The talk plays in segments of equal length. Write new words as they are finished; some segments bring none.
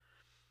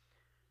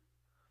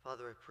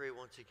Father, I pray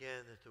once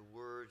again that the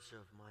words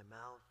of my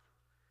mouth,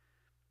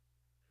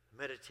 the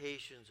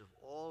meditations of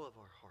all of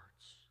our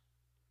hearts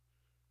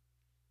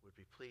would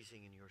be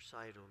pleasing in your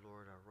sight, O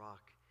Lord, our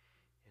rock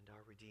and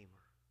our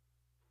Redeemer.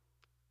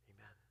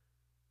 Amen.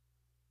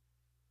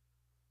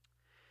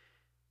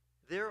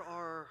 There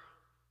are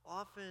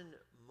often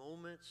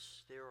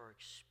moments, there are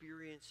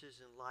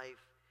experiences in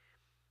life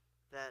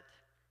that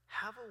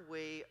have a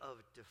way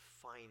of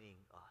defining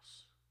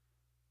us.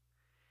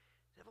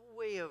 They have a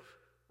way of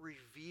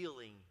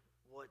revealing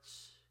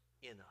what's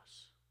in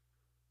us.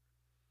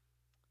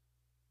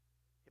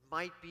 It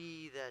might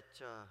be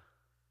that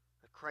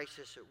a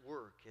crisis at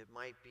work. It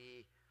might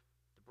be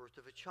the birth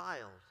of a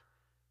child.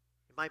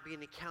 It might be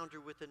an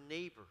encounter with a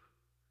neighbor.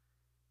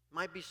 It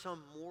might be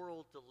some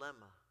moral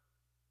dilemma.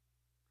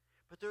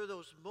 But there are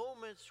those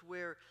moments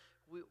where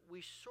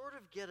we sort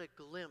of get a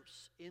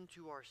glimpse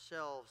into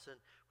ourselves, and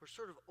we're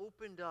sort of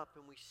opened up,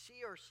 and we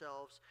see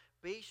ourselves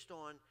based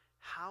on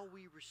how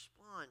we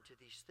respond to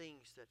these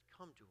things that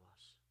come to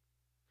us.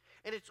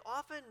 And it's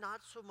often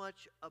not so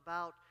much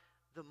about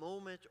the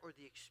moment or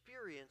the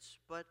experience,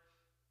 but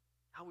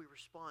how we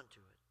respond to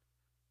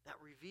it. That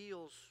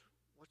reveals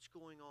what's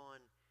going on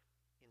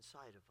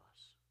inside of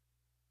us.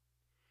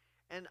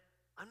 And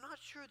I'm not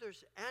sure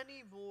there's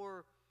any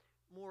more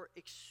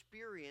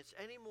experience,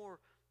 any more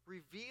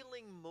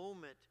revealing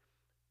moment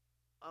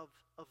of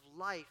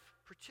life,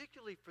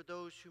 particularly for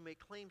those who make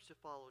claims to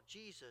follow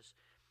Jesus,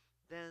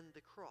 than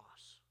the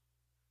cross.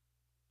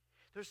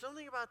 There's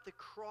something about the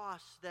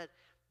cross that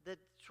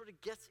sort of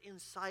gets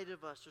inside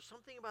of us. There's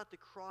something about the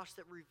cross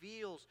that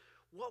reveals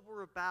what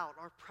we're about,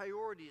 our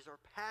priorities, our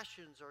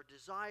passions, our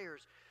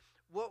desires,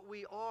 what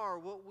we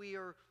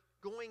are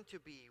going to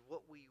be,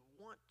 what we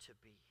want to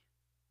be.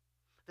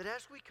 That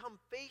as we come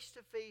face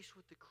to face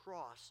with the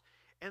cross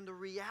and the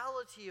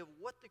reality of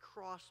what the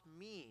cross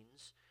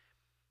means,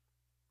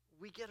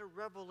 we get a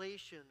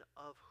revelation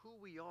of who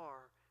we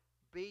are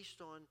based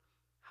on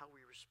how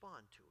we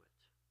respond to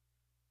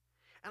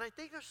it. And I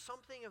think there's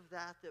something of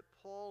that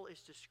Paul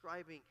is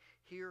describing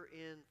here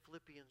in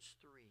Philippians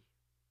 3.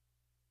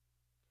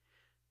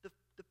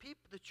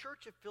 The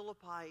church of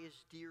Philippi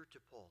is dear to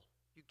Paul.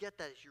 You get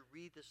that as you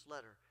read this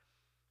letter.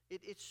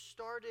 It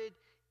started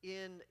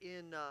in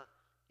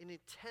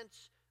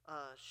intense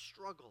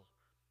struggle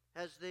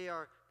as they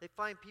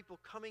find people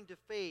coming to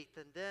faith,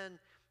 and then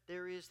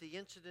there is the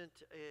incident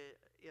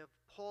of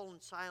Paul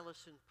and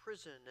Silas in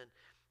prison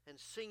and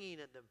singing,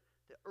 and the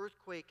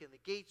earthquake, and the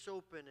gates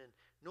open, and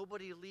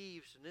nobody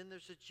leaves, and then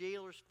there's a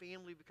jailer's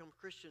family become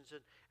Christians,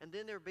 and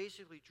then they're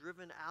basically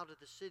driven out of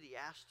the city,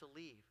 asked to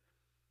leave.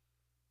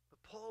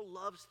 But Paul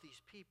loves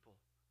these people.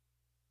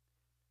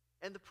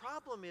 And the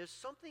problem is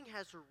something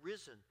has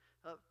arisen.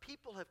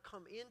 People have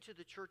come into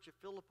the church of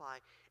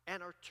Philippi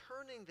and are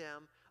turning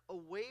them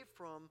away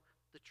from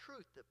the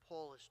truth that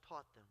Paul has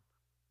taught them.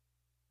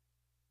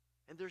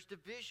 And there's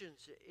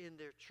divisions in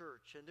their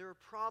church, and there are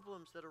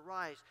problems that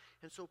arise.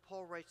 And so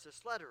Paul writes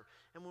this letter.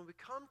 And when we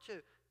come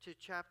to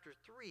chapter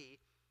 3,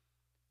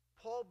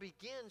 Paul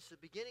begins, the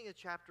beginning of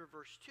chapter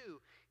verse 2,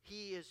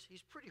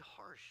 he's pretty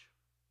harsh.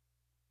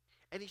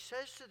 And he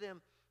says to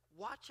them,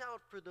 watch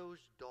out for those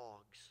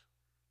dogs,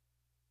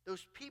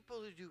 those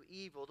people who do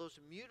evil, those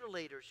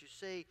mutilators who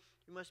say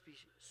you must be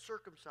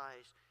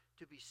circumcised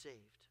to be saved.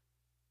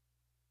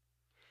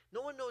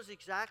 No one knows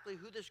exactly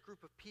who this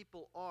group of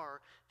people are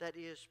that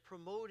is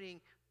promoting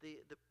the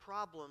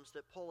problems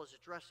that Paul is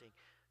addressing.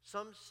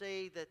 Some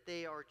say that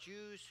they are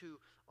Jews who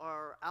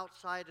are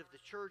outside of the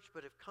church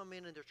but have come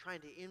in and they're trying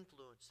to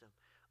influence them.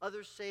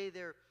 Others say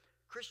they're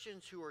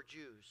Christians who are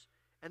Jews.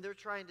 And they're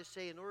trying to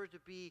say in order to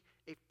be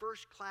a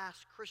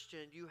first-class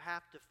Christian, you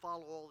have to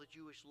follow all the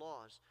Jewish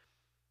laws.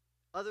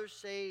 Others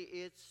say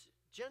it's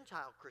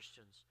Gentile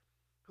Christians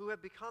who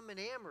have become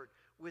enamored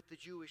with the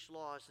Jewish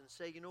laws and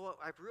say, you know what,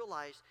 I've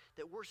realized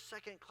that we're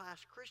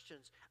second-class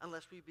Christians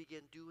unless we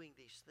begin doing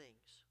these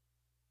things.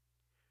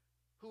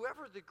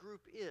 Whoever the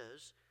group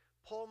is,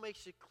 Paul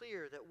makes it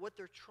clear that what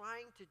they're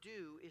trying to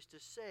do is to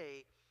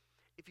say,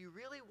 if you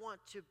really want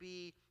to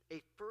be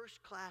a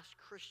first-class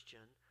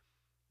Christian,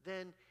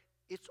 then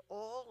it's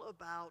all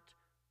about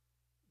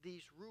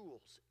these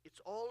rules.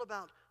 It's all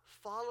about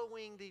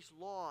following these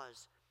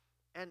laws.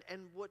 And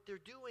what they're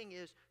doing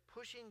is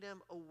pushing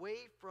them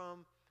away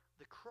from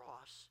the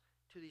cross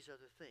to these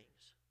other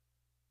things.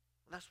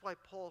 And that's why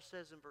Paul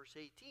says in verse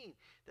 18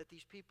 that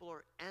these people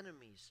are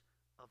enemies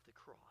of the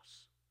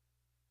cross.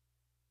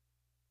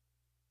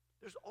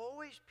 There's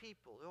always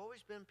people, there have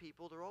always been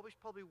people, there always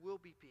probably will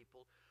be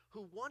people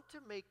who want to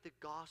make the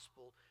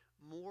gospel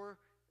more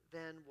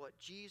than what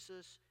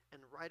Jesus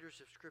and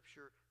writers of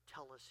Scripture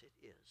tell us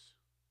it is.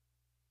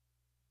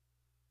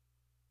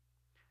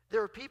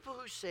 There are people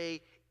who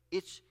say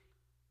it's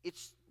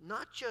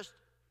not just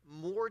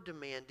more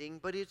demanding,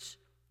 but it's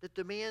the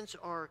demands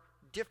are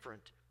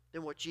different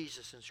than what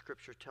Jesus in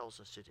Scripture tells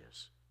us it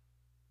is.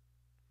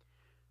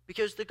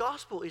 Because the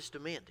gospel is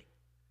demanding.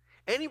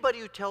 Anybody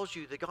who tells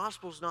you the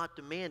gospel is not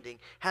demanding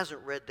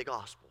hasn't read the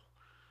gospel.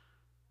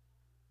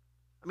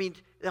 I mean,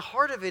 the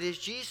heart of it is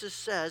Jesus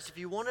says, if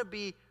you want to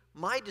be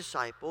my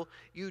disciple,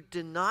 you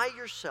deny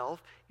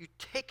yourself, you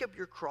take up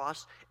your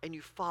cross, and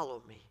you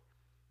follow me.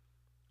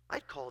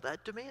 I'd call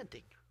that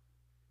demanding.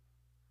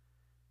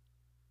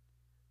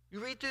 You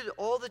read through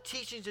all the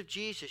teachings of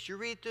Jesus, you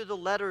read through the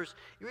letters,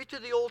 you read through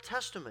the Old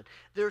Testament.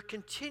 They're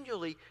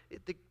continually,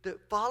 the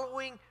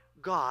following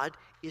God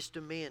is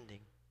demanding.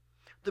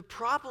 The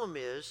problem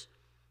is,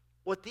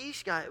 what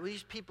these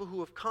people who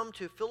have come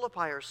to Philippi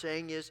are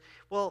saying is,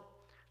 well,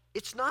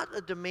 it's not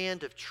a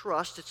demand of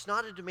trust, it's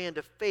not a demand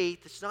of faith,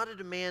 it's not a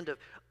demand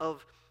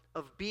of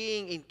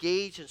being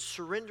engaged and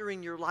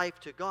surrendering your life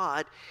to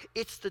God.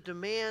 It's the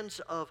demands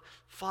of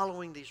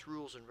following these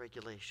rules and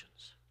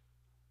regulations.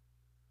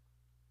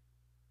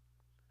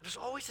 There's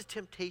always a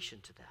temptation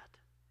to that.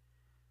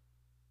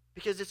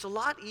 Because it's a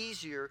lot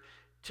easier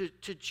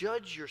to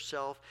judge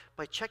yourself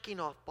by checking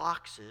off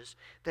boxes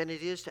than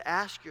it is to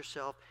ask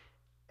yourself,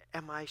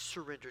 am I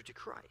surrendered to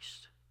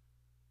Christ?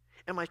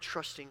 Am I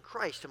trusting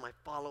Christ? Am I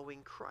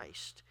following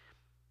Christ?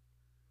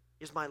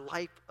 Is my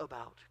life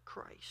about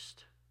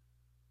Christ?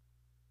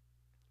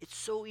 It's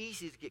so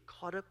easy to get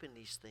caught up in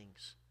these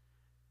things.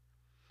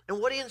 And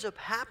what ends up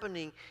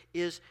happening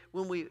is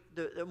when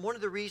one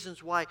of the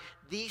reasons why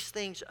these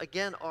things,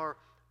 again, are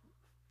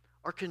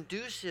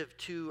conducive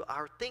to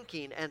our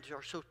thinking and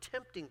are so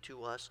tempting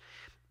to us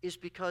is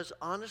because,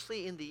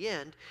 honestly, in the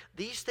end,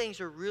 these things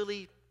are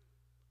really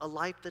a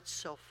life that's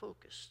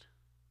self-focused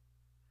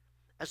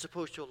as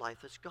opposed to a life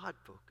that's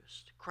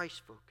God-focused,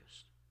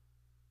 Christ-focused.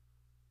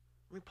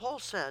 I mean, Paul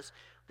says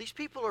these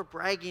people are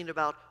bragging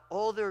about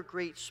all their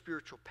great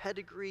spiritual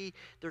pedigree.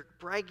 They're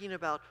bragging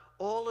about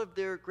all of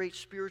their great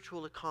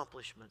spiritual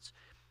accomplishments.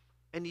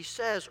 And he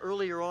says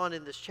earlier on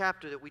in this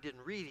chapter that we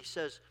didn't read, he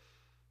says,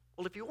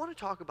 well, if you want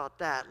to talk about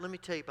that, let me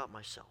tell you about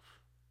myself.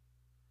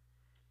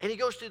 And he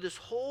goes through this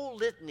whole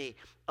litany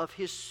of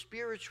his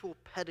spiritual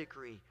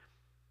pedigree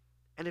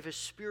and of his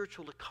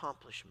spiritual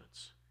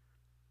accomplishments.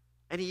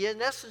 And he,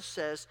 in essence,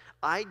 says,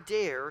 I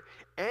dare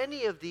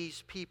any of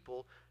these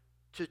people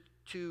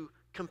to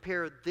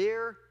compare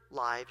their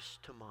lives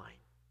to mine.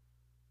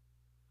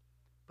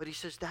 But he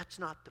says that's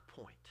not the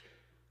point.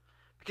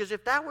 Because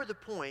if that were the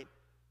point,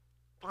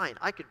 fine,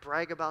 I could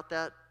brag about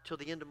that till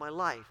the end of my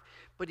life.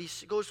 But he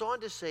goes on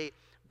to say,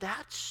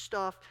 that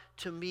stuff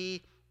to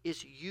me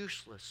is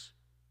useless.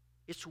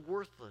 It's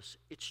worthless.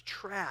 It's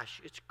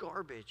trash. It's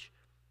garbage.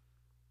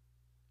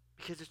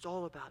 Because it's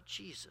all about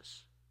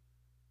Jesus.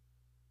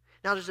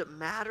 Now, does it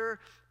matter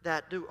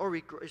that,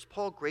 is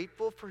Paul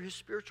grateful for his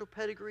spiritual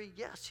pedigree?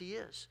 Yes, he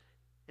is.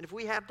 And if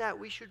we have that,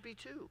 we should be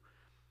too.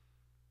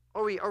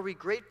 Are we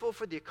grateful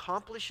for the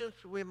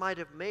accomplishments we might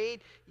have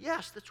made?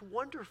 Yes, that's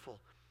wonderful.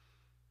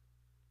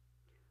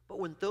 But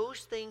when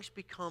those things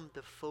become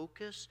the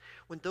focus,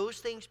 when those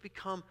things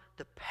become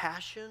the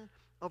passion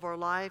of our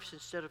lives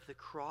instead of the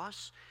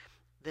cross,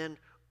 then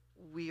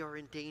we are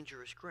in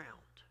dangerous ground.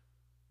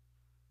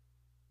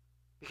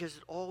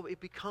 Because it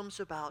becomes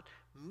about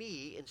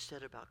me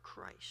instead about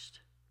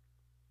Christ.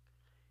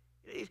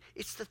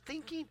 It's the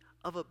thinking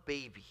of a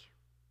baby.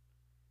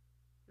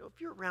 You know, if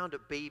you're around a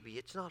baby,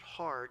 it's not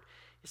hard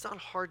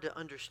to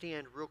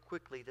understand real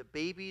quickly that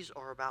babies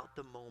are about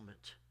the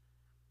moment.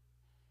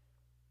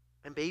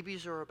 And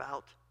babies are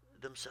about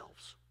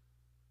themselves.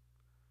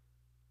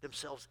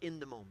 Themselves in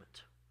the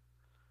moment.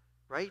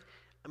 Right?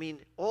 I mean,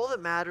 all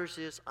that matters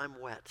is I'm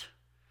wet.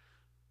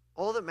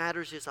 All that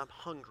matters is I'm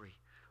hungry.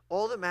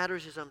 All that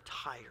matters is I'm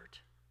tired.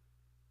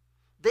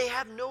 They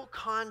have no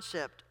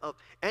concept of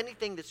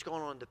anything that's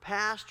gone on in the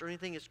past or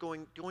anything that's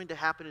going to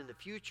happen in the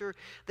future.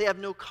 They have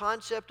no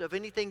concept of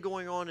anything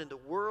going on in the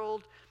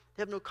world.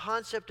 They have no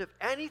concept of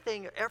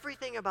anything.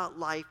 Everything about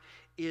life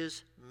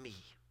is me.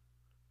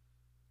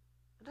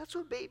 And that's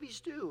what babies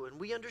do, and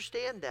we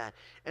understand that.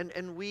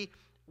 And we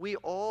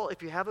all,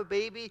 if you have a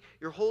baby,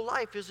 your whole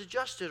life is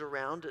adjusted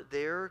around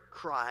their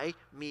cry,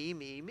 me,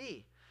 me,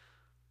 me.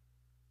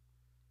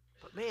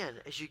 But man,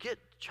 as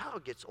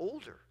child gets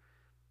older,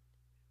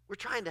 we're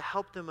trying to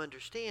help them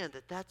understand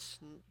that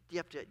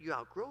you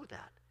outgrow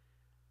that.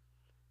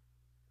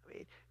 I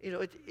mean, you know,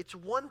 it's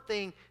one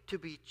thing to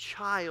be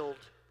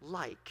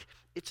childlike.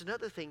 It's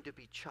another thing to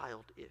be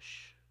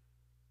childish.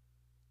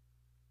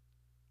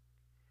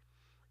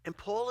 And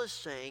Paul is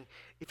saying,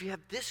 if you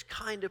have this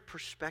kind of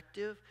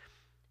perspective,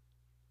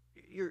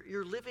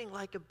 you're living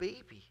like a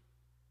baby.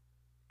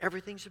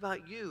 Everything's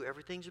about you.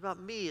 Everything's about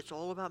me. It's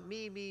all about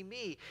me, me,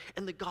 me.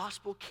 And the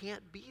gospel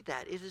can't be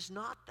that. It is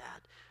not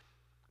that.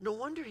 No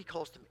wonder he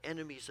calls them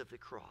enemies of the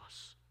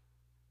cross.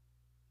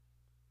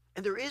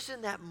 And there is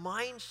in that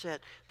mindset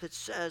that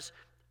says,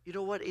 you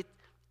know what,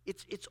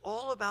 it's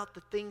all about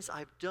the things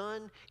I've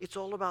done. It's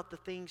all about the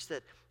things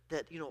that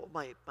you know,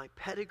 my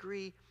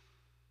pedigree.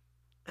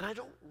 And I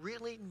don't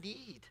really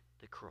need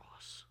the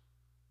cross.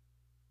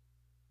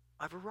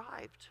 I've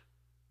arrived.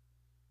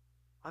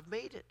 I've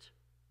made it.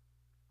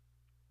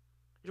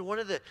 You know, one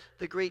of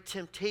the great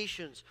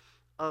temptations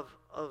of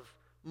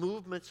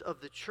movements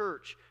of the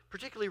church,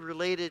 particularly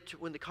related to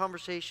when the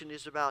conversation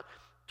is about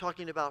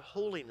talking about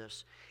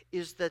holiness,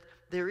 is that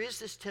there is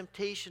this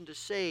temptation to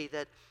say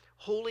that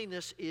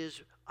holiness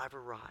is, I've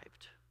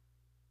arrived.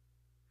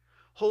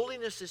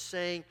 Holiness is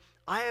saying,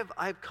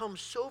 I've come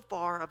so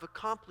far, I've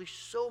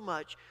accomplished so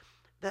much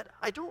that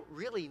I don't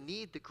really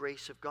need the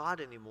grace of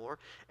God anymore.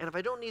 And if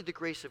I don't need the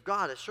grace of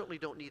God, I certainly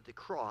don't need the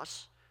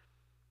cross.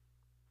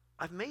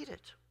 I've made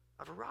it.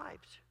 I've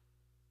arrived.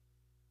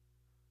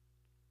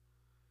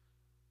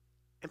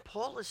 And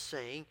Paul is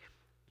saying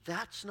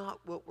that's not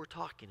what we're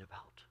talking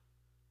about.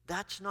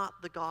 That's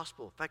not the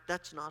gospel. In fact,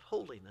 that's not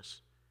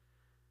holiness.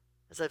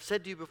 As I've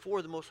said to you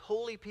before, the most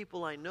holy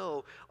people I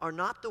know are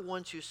not the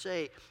ones who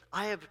say,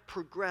 I have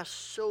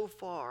progressed so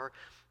far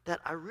that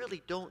I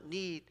really don't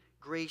need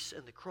grace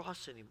and the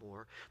cross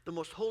anymore. The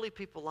most holy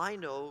people I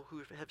know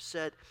who have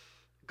said,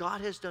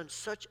 God has done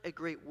such a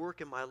great work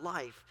in my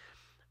life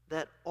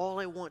that all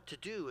I want to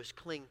do is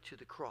cling to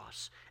the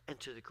cross and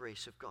to the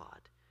grace of God.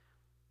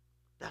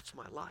 That's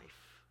my life.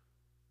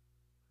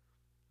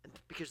 And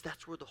because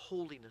that's where the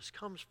holiness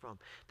comes from.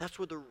 That's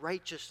where the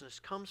righteousness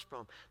comes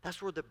from.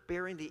 That's where the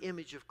bearing the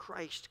image of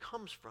Christ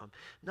comes from.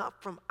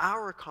 Not from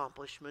our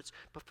accomplishments,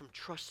 but from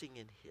trusting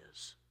in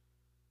His.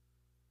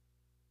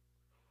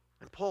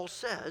 And Paul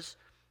says,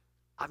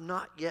 I've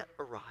not yet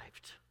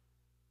arrived.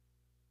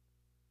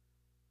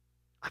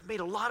 I've made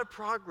a lot of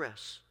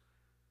progress.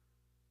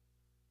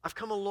 I've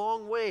come a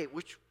long way,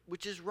 which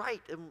is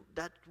right, and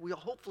that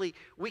hopefully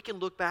we can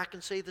look back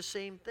and say the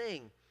same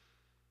thing.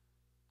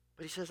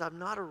 But he says, I've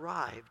not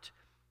arrived.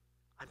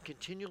 I'm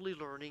continually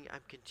learning.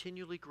 I'm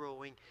continually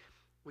growing,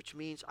 which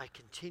means I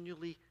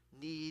continually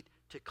need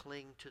to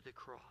cling to the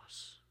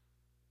cross.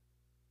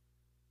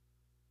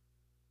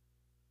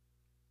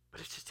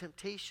 But it's a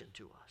temptation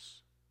to us.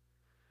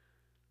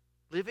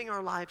 Living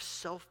our lives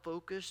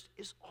self-focused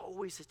is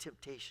always a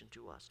temptation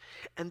to us.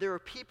 And there are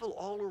people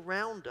all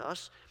around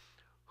us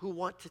who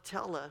want to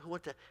tell us, who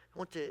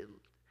want to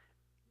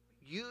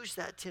use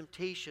that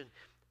temptation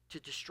to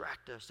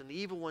distract us. And the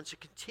evil ones are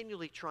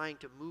continually trying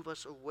to move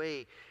us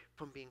away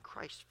from being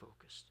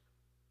Christ-focused.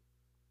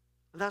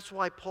 And that's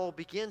why Paul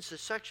begins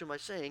this section by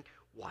saying,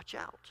 watch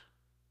out.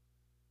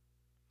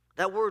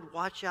 That word,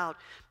 watch out,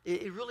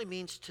 it really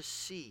means to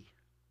see.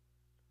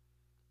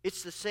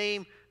 It's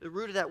the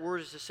root of that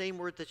word is the same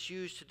word that's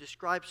used to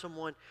describe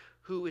someone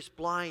who is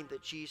blind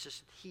that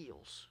Jesus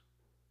heals.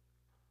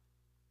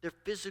 Their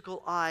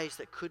physical eyes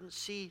that couldn't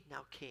see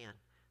now can.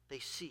 They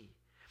see.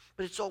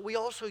 But it's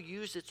also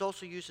used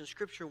in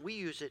Scripture, and we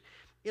use it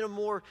in a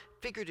more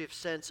figurative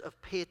sense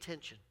of pay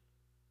attention.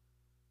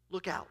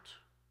 Look out.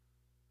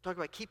 Talk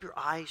about keep your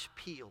eyes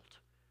peeled.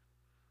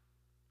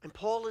 And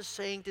Paul is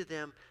saying to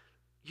them,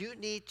 you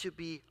need to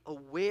be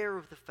aware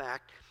of the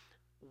fact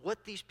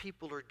what these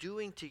people are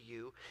doing to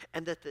you,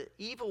 and that the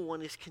evil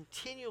one is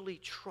continually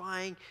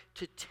trying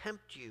to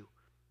tempt you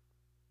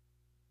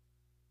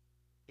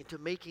into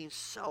making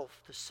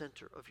self the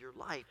center of your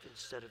life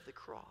instead of the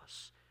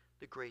cross,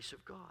 the grace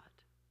of God.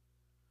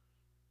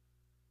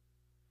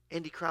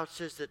 Andy Crouch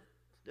says that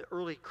the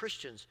early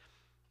Christians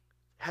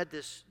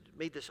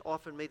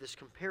often made this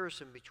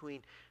comparison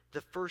between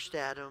the first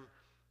Adam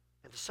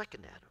and the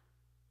second Adam.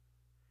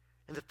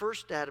 And the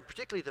first Adam,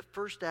 particularly the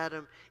first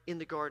Adam in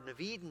the Garden of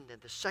Eden and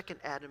the second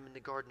Adam in the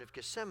Garden of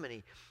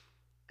Gethsemane.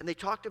 And they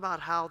talked about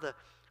how the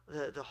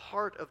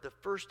heart of the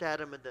first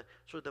Adam and the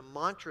sort of the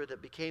mantra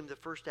that became the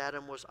first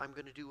Adam was, I'm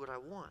going to do what I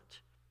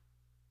want.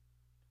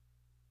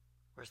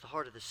 Whereas the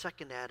heart of the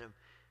second Adam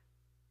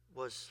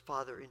was,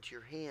 Father, into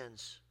your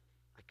hands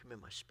I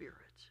commit my spirit.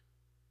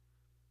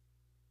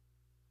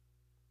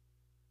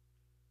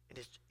 And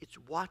it's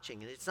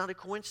watching. And it's not a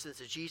coincidence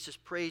that Jesus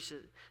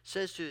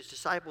says to his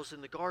disciples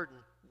in the garden,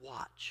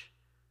 watch.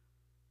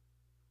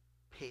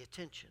 Pay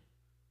attention.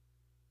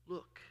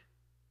 Look.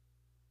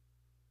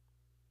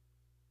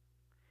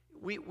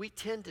 We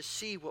tend to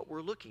see what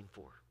we're looking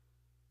for.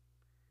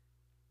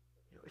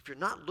 If you're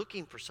not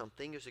looking for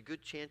something, there's a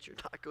good chance you're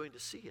not going to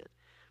see it.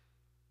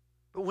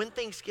 But when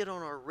things get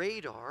on our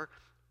radar,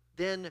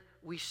 then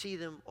we see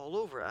them all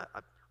over.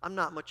 I'm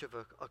not much of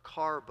a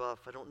car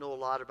buff. I don't know a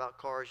lot about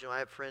cars. I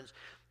have friends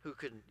who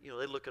can,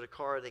 they look at a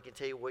car and they can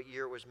tell you what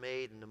year it was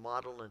made and the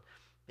model and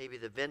maybe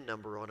the VIN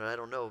number on it. I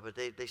don't know, but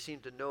they seem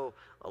to know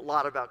a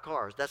lot about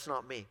cars. That's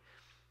not me.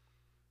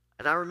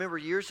 And I remember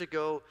years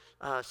ago,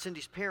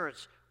 Cindy's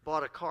parents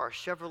bought a car,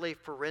 Chevrolet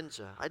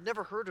Forenza. I'd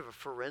never heard of a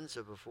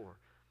Forenza before.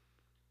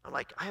 I'm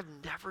like, I have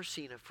never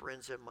seen a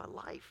Forenza in my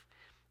life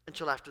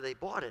until after they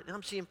bought it. And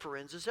I'm seeing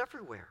Forenzas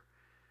everywhere.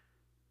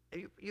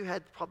 You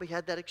probably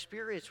had that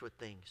experience with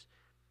things.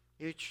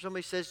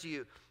 Somebody says to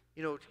you,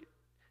 I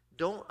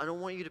don't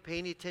want you to pay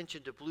any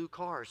attention to blue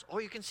cars. All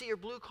you can see are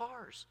blue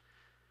cars.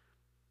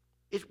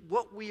 It's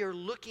what we are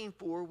looking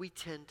for, we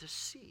tend to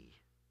see.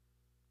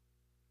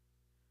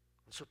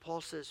 And so Paul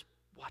says,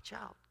 watch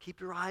out. Keep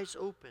your eyes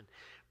open.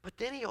 But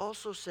then he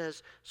also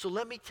says, so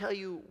let me tell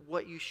you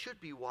what you should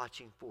be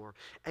watching for.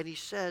 And he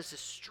says this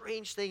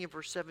strange thing in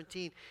verse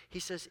 17. He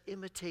says,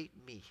 imitate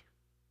me.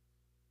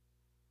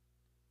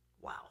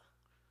 Wow.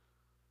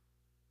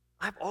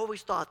 I've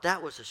always thought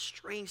that was a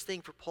strange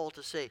thing for Paul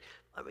to say.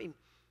 I mean,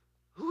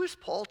 Who is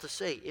Paul to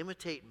say,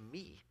 imitate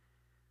me?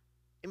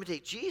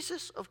 Imitate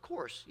Jesus? Of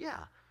course,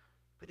 yeah.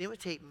 But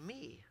imitate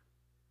me.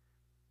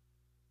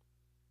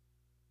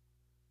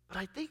 But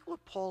I think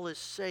what Paul is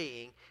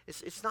saying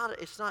is it's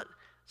not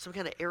some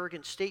kind of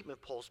arrogant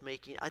statement Paul's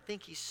making. I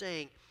think he's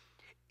saying,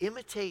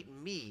 imitate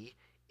me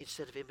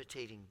instead of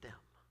imitating them.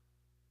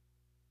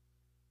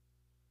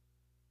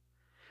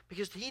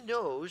 Because he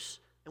knows,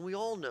 and we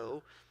all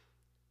know,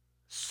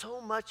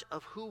 so much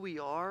of who we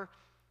are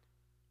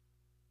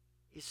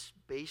is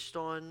based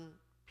on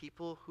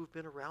people who've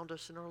been around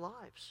us in our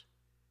lives.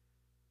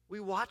 We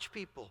watch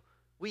people.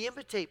 We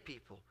imitate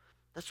people.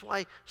 That's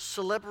why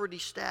celebrity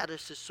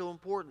status is so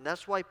important.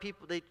 That's why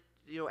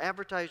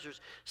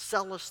advertisers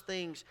sell us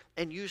things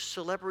and use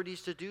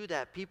celebrities to do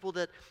that. People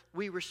that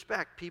we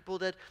respect, people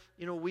that,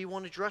 we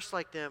want to dress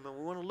like them and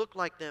we want to look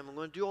like them and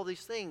we want to do all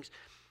these things.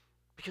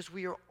 Because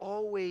we are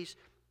always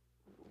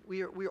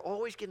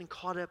getting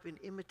caught up in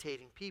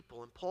imitating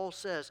people. And Paul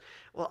says,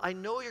 well, I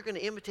know you're going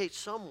to imitate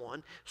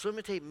someone, so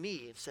imitate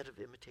me instead of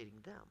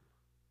imitating them.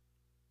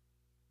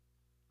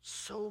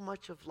 So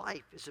much of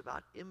life is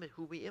about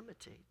who we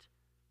imitate.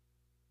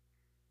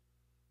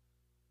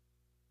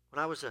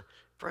 When I was a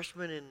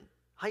freshman in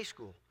high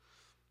school,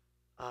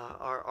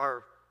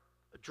 our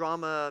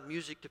drama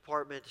music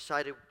department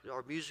decided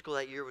our musical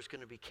that year was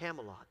going to be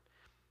Camelot.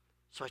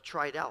 So I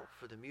tried out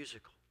for the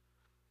musical.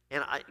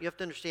 And you have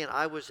to understand,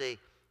 I was I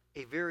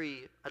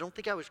don't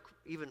think I was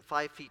even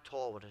 5 feet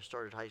tall when I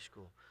started high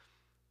school.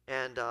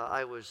 And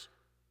I was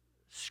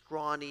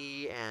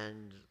scrawny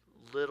and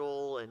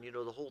little and,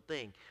 the whole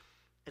thing.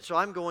 And so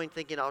I'm going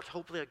thinking,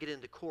 hopefully I'll get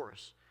into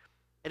chorus.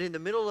 And in the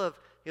middle of,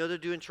 they're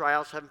doing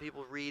tryouts, having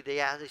people read,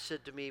 they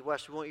said to me,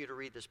 Wes, we want you to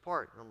read this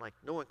part. And I'm like,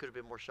 no one could have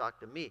been more shocked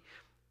than me.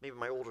 Maybe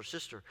my older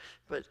sister.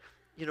 But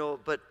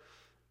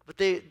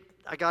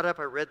I got up,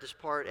 I read this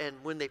part, and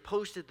when they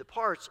posted the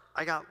parts,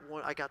 I got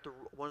one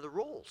of the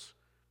roles.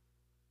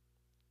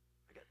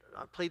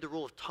 I played the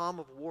role of Tom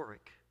of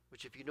Warwick,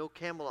 which, if you know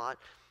Camelot,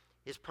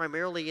 is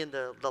primarily in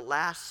the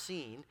last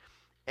scene,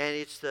 and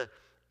it's the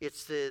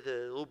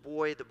little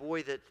boy,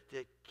 that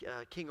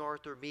King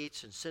Arthur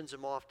meets and sends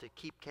him off to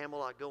keep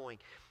Camelot going.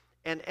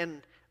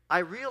 And I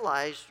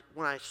realized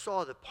when I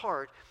saw the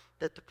part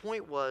that the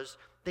point was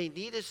they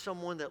needed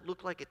someone that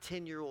looked like a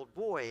 10-year-old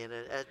boy, and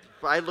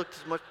I looked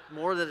as much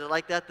more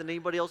like that than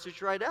anybody else who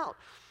tried out.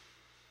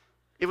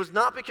 It was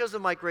not because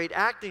of my great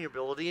acting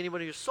ability.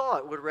 Anybody who saw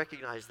it would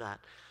recognize that.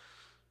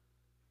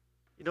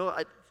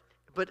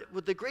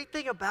 But the great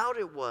thing about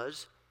it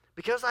was,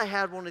 because I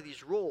had one of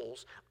these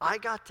roles, I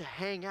got to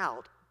hang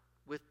out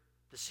with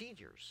the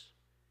seniors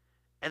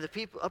and the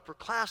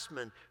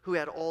upperclassmen who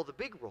had all the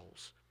big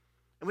roles.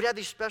 And we'd have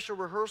these special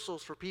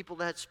rehearsals for people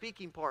that had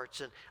speaking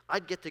parts, and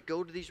I'd get to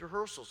go to these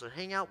rehearsals and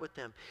hang out with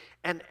them.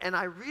 And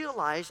I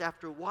realized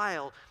after a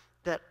while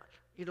that,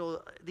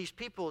 these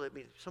people,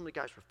 some of the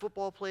guys were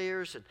football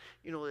players and,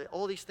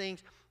 all these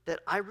things,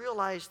 that I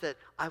realized that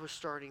I was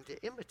starting to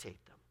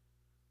imitate them.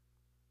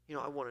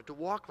 I wanted to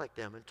walk like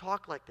them and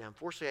talk like them.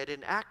 Fortunately, I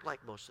didn't act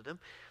like most of them.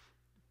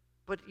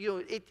 But,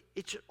 it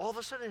all of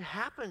a sudden it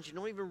happens. You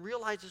don't even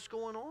realize it's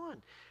going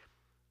on.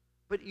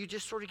 But you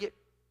just sort of get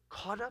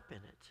caught up in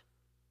it.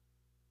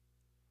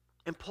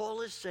 And Paul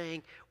is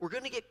saying, we're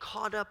going to get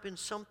caught up in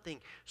something,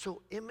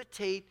 so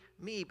imitate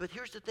me. But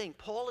here's the thing.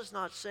 Paul is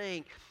not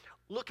saying,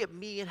 look at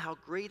me and how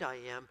great I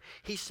am.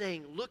 He's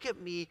saying, look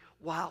at me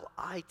while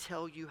I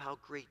tell you how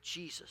great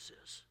Jesus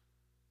is.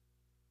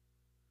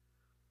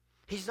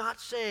 He's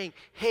not saying,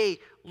 hey,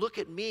 look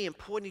at me and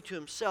pointing to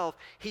himself.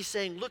 He's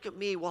saying, look at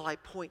me while I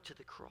point to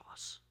the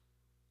cross.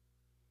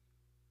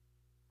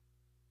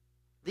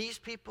 These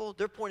people,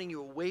 they're pointing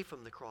you away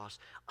from the cross.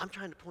 I'm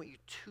trying to point you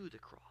to the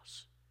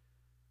cross.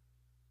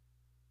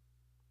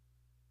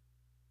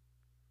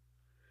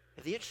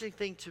 And the interesting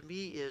thing to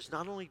me is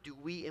not only do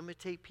we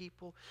imitate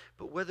people,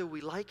 but whether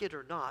we like it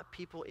or not,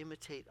 people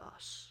imitate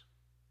us.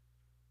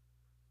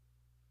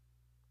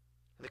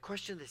 And the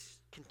question that's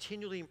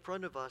continually in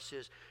front of us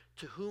is,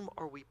 to whom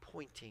are we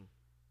pointing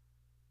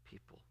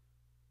people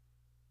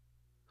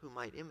who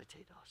might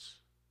imitate us?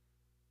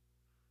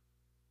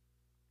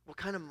 What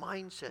kind of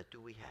mindset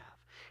do we have?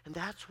 And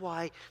that's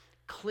why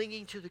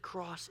clinging to the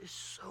cross is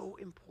so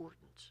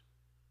important.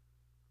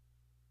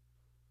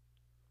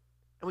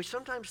 And we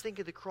sometimes think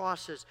of the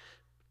cross as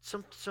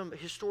some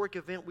historic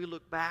event we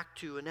look back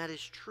to, and that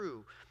is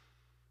true.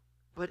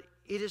 But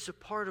it is a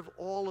part of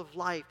all of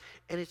life,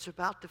 and it's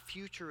about the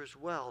future as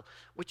well,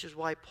 which is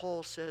why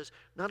Paul says,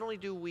 not only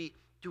do we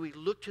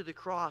look to the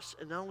cross,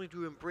 and not only do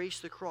we embrace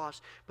the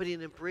cross, but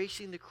in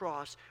embracing the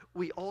cross,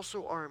 we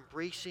also are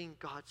embracing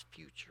God's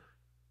future.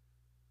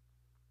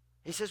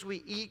 He says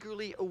we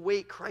eagerly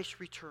await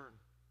Christ's return.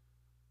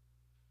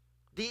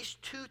 These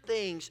two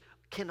things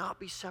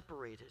cannot be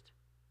separated.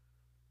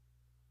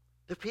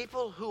 The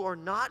people who are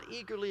not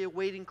eagerly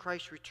awaiting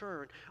Christ's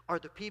return are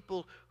the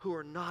people who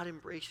are not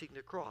embracing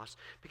the cross.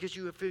 Because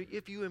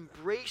if you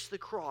embrace the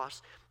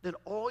cross, then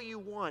all you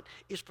want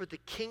is for the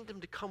kingdom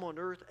to come on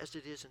earth as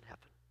it is in heaven.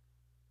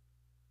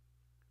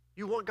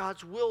 You want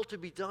God's will to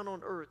be done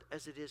on earth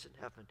as it is in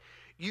heaven.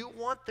 You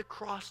want the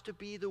cross to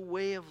be the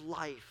way of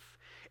life.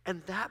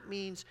 And that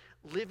means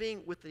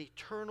living with an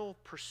eternal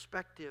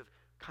perspective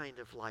kind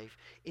of life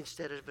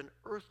instead of an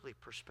earthly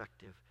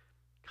perspective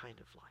kind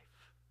of life.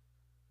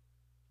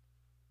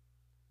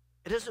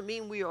 It doesn't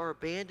mean we are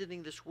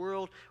abandoning this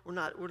world. We're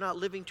not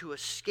living to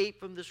escape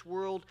from this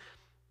world.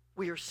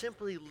 We are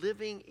simply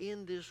living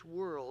in this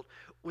world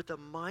with a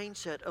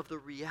mindset of the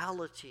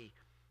reality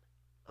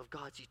of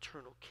God's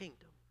eternal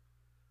kingdom.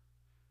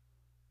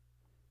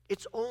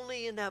 It's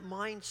only in that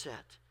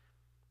mindset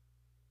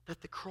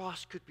that the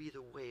cross could be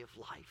the way of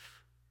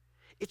life.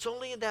 It's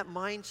only in that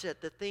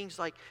mindset that things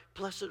like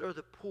blessed are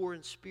the poor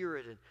in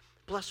spirit, and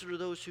blessed are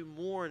those who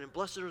mourn, and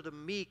blessed are the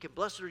meek, and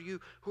blessed are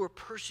you who are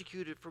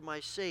persecuted for my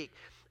sake,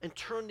 and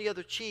turn the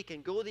other cheek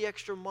and go the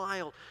extra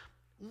mile.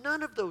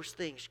 None of those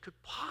things could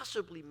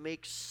possibly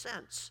make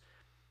sense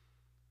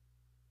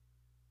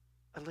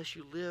unless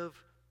you live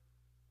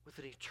with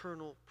an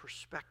eternal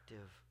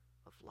perspective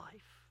of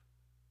life.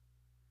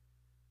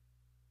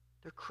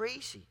 They're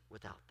crazy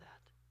without that.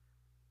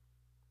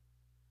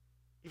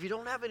 If you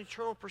don't have an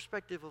eternal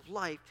perspective of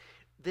life,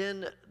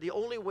 then the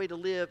only way to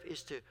live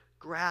is to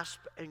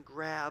grasp and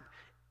grab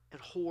and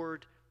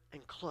hoard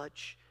and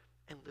clutch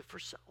and live for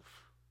self.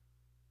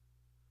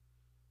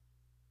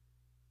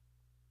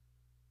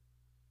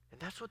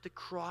 And that's what the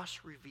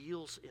cross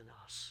reveals in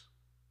us.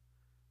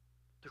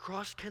 The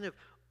cross kind of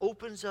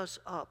opens us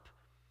up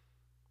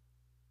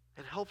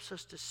and helps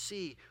us to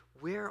see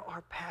where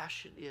our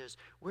passion is,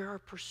 where our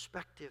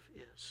perspective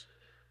is.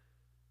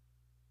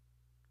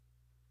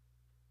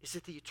 Is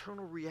it the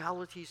eternal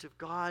realities of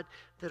God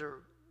that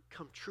are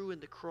come true in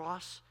the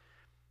cross?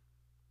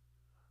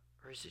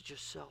 Or is it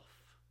just self?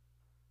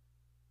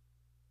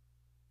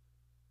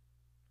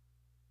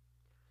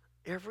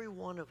 Every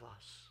one of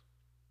us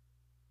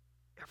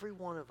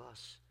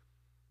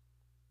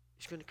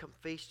is going to come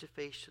face to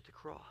face to the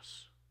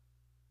cross.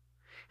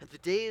 And the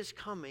day is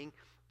coming,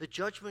 the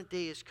judgment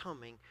day is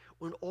coming,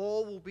 when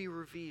all will be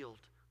revealed,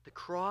 the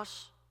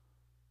cross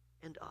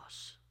and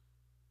us.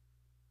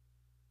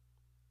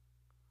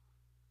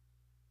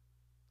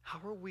 How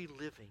are we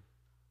living?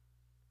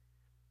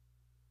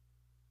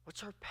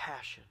 What's our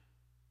passion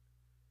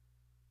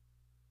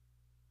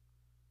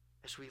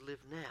as we live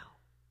now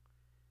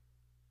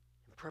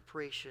in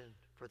preparation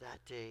for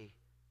that day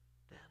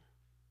then?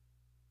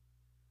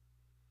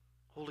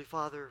 Holy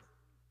Father,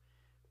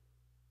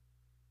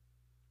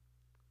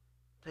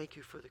 thank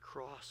you for the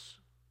cross.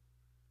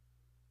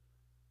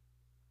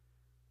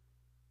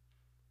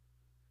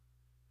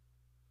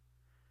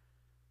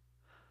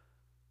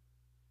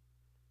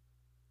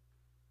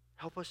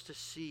 Help us to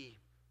see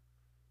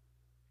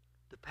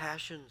the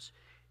passions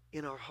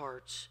in our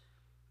hearts.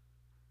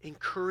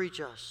 Encourage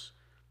us.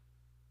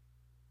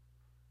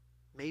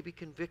 Maybe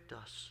convict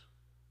us.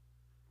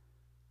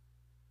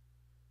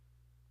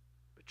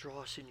 But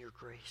draw us in your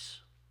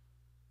grace.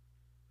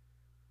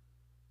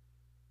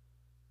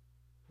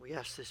 We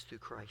ask this through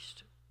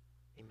Christ.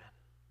 Amen.